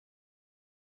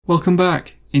Welcome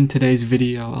back! In today's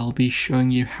video I'll be showing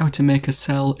you how to make a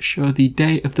cell show the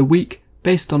day of the week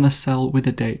based on a cell with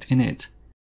a date in it.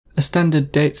 A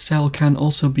standard date cell can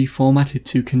also be formatted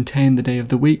to contain the day of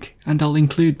the week, and I'll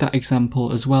include that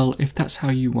example as well if that's how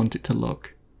you want it to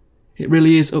look. It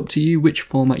really is up to you which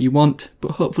format you want,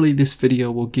 but hopefully this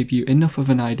video will give you enough of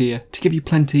an idea to give you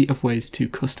plenty of ways to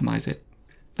customize it.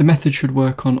 The method should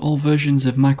work on all versions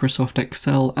of Microsoft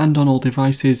Excel and on all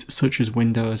devices such as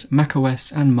Windows, macOS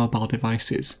and mobile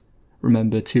devices.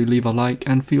 Remember to leave a like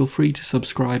and feel free to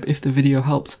subscribe if the video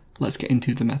helps. Let's get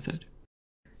into the method.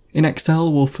 In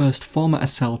Excel, we'll first format a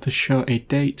cell to show a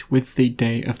date with the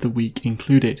day of the week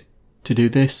included. To do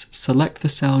this, select the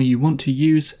cell you want to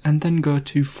use and then go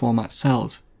to Format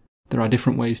Cells. There are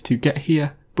different ways to get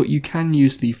here, but you can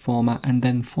use the Format and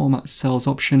then Format Cells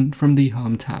option from the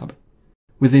Home tab.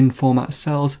 Within Format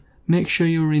Cells, make sure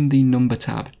you're in the Number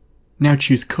tab. Now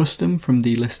choose Custom from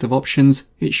the list of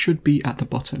options. It should be at the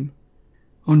bottom.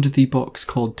 Under the box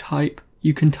called Type,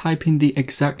 you can type in the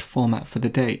exact format for the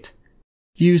date.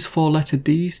 Use 4-letter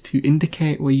Ds to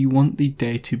indicate where you want the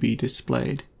day to be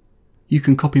displayed. You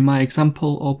can copy my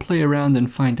example or play around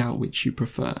and find out which you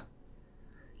prefer.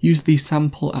 Use the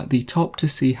sample at the top to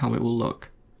see how it will look.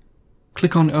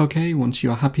 Click on OK once you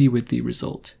are happy with the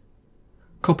result.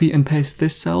 Copy and paste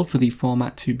this cell for the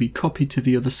format to be copied to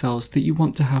the other cells that you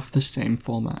want to have the same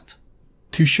format.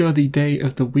 To show the day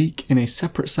of the week in a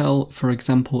separate cell, for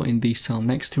example in the cell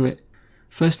next to it,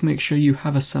 first make sure you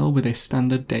have a cell with a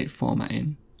standard date format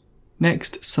in.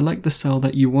 Next, select the cell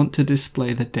that you want to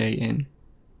display the day in.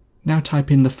 Now type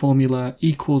in the formula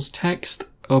equals text,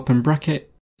 open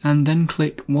bracket, and then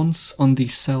click once on the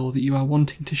cell that you are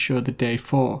wanting to show the day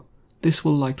for. This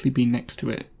will likely be next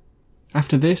to it.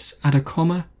 After this, add a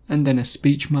comma and then a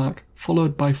speech mark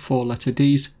followed by 4-letter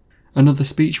Ds, another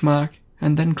speech mark,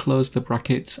 and then close the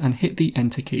brackets and hit the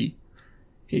Enter key.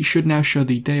 It should now show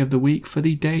the day of the week for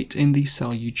the date in the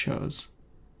cell you chose.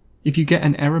 If you get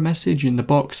an error message in the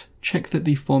box, check that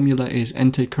the formula is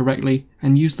entered correctly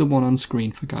and use the one on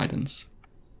screen for guidance.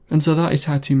 And so that is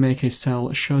how to make a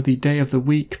cell show the day of the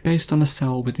week based on a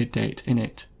cell with a date in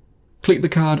it. Click the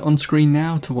card on screen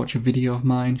now to watch a video of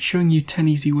mine showing you 10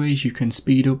 easy ways you can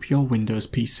speed up your Windows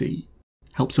PC.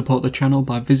 Help support the channel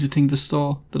by visiting the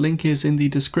store. The link is in the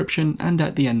description and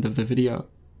at the end of the video.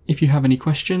 If you have any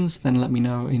questions, then let me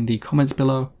know in the comments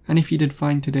below, and if you did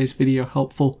find today's video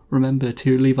helpful, remember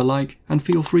to leave a like and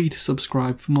feel free to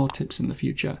subscribe for more tips in the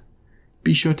future.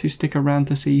 Be sure to stick around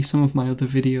to see some of my other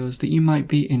videos that you might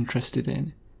be interested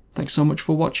in. Thanks so much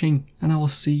for watching, and I will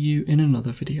see you in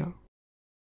another video.